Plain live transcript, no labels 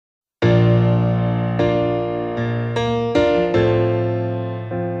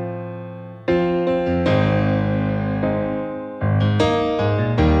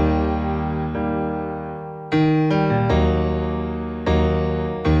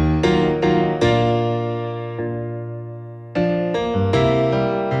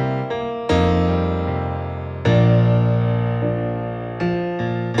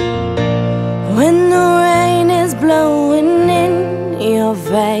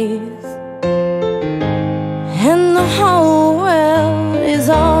embrace, and the whole world is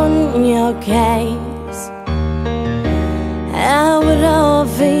on your case. I would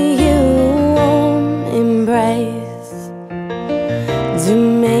offer you a warm embrace to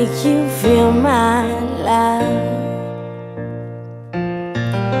make you feel my love.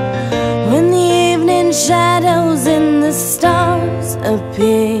 When the evening shadows and the stars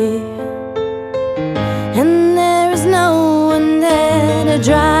appear, and there is no one there to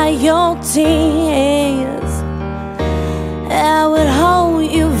dry your tears, I would hold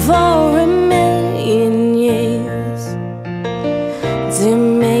you for a million years to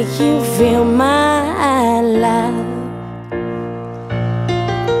make you feel my love.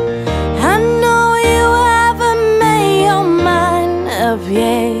 I know you haven't made your mind up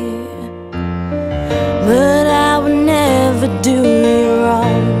yet, but I would never do you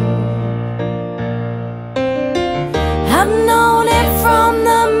wrong. I've known it from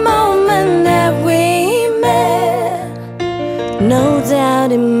the moment that we met, no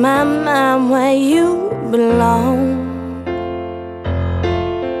doubt in my mind where you belong.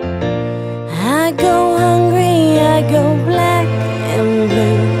 I go hungry, I go black and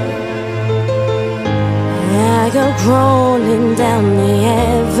blue, I go crawling down the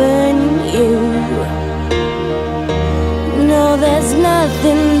avenue. No, there's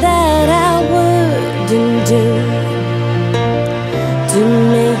nothing that I wouldn't do to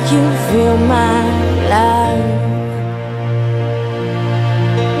make you feel my love.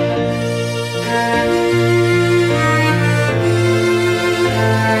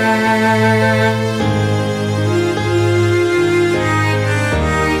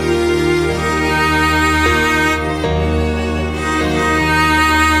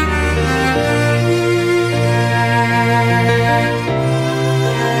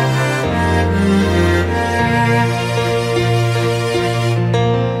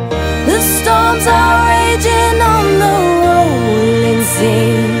 Storms are raging on the rolling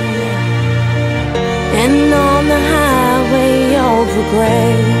sea, and on the highway of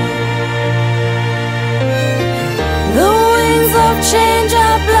regret, the wings of change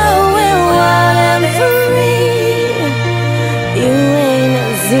are blowing wild and free. You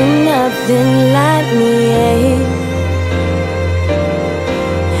ain't seen nothing like me yet.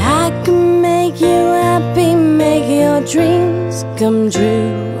 I can make you happy, make your dreams come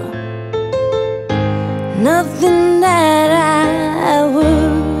true. Nothing that I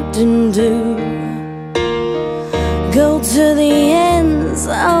wouldn't do. Go to the ends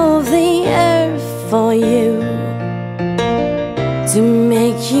of the earth for you to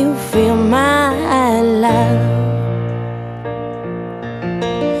make you feel my love,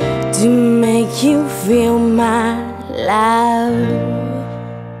 to make you feel my love.